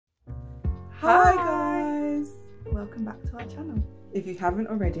Hi guys! Welcome back to our channel. If you haven't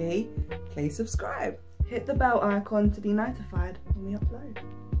already, please subscribe. Hit the bell icon to be notified when we upload.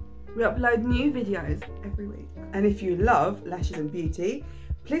 We upload new videos every week. And if you love lashes and beauty,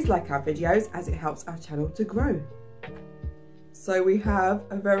 please like our videos as it helps our channel to grow. So we have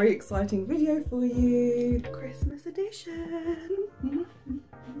a very exciting video for you. Christmas edition.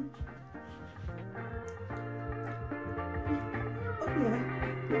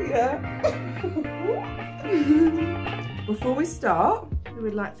 Yeah. Before we start, We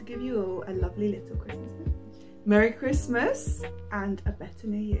would like to give you all a lovely little Christmas message Merry Christmas. and a better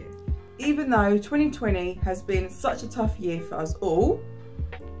new year. Even though 2020 has been such a tough year for us all,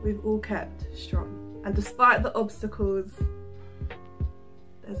 We've all kept strong. And despite the obstacles,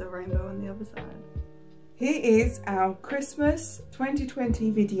 there's a rainbow on the other side. here is our Christmas 2020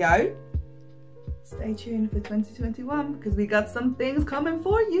 video. Stay tuned for 2021 because we got some things coming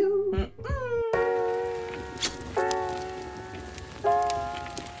for you.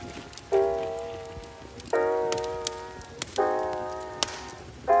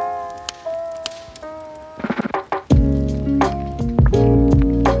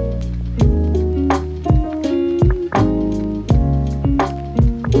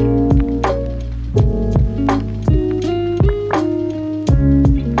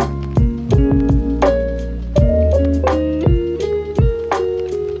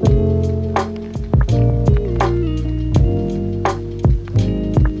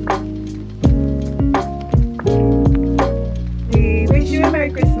 We wish you a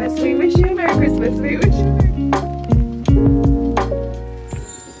Merry Christmas. We wish you a Merry Christmas. We wish you a Merry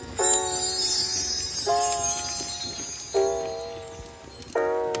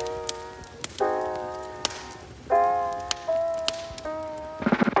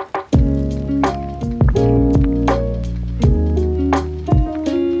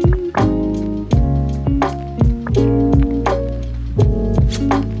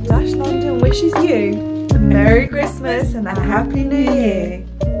Lash London wishes you a Merry Christmas and a Happy New Year.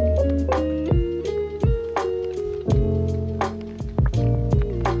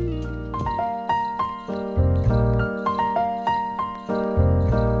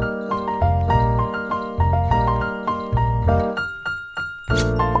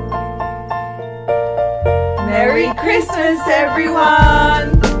 Merry Christmas,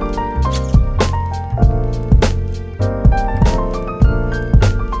 everyone!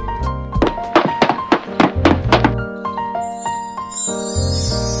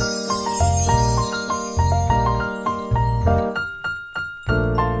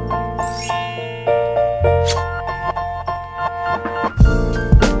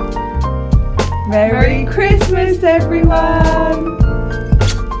 Merry Christmas, everyone!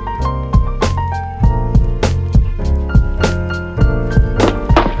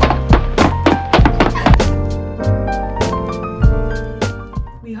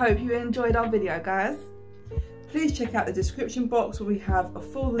 We hope you enjoyed our video, guys. Please check out the description box where we have a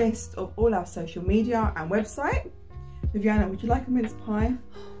full list of all our social media and website. Viviana, would you like a mince pie?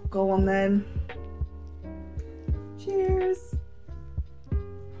 Go on then. Cheers!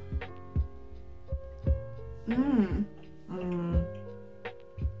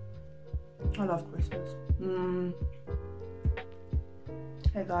 I love Christmas. Mm.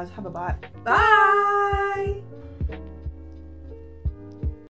 Hey guys, have a bite. Bye!